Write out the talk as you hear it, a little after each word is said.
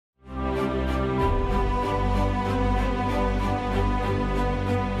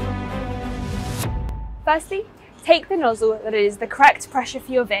Firstly, take the nozzle that is the correct pressure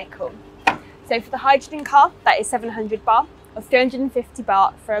for your vehicle. So for the hydrogen car, that is 700 bar, or 350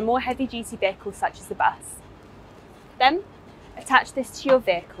 bar for a more heavy duty vehicle such as the bus. Then, attach this to your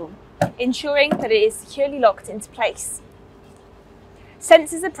vehicle, ensuring that it is securely locked into place.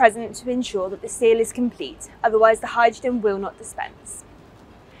 Sensors are present to ensure that the seal is complete, otherwise the hydrogen will not dispense.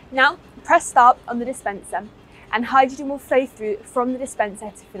 Now, press start on the dispenser and hydrogen will flow through from the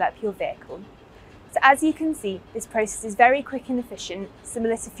dispenser to fill up your vehicle. So as you can see, this process is very quick and efficient,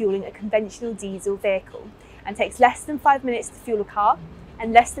 similar to fueling a conventional diesel vehicle, and takes less than 5 minutes to fuel a car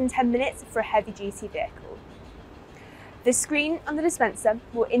and less than 10 minutes for a heavy duty vehicle. The screen on the dispenser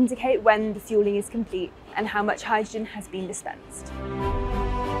will indicate when the fueling is complete and how much hydrogen has been dispensed.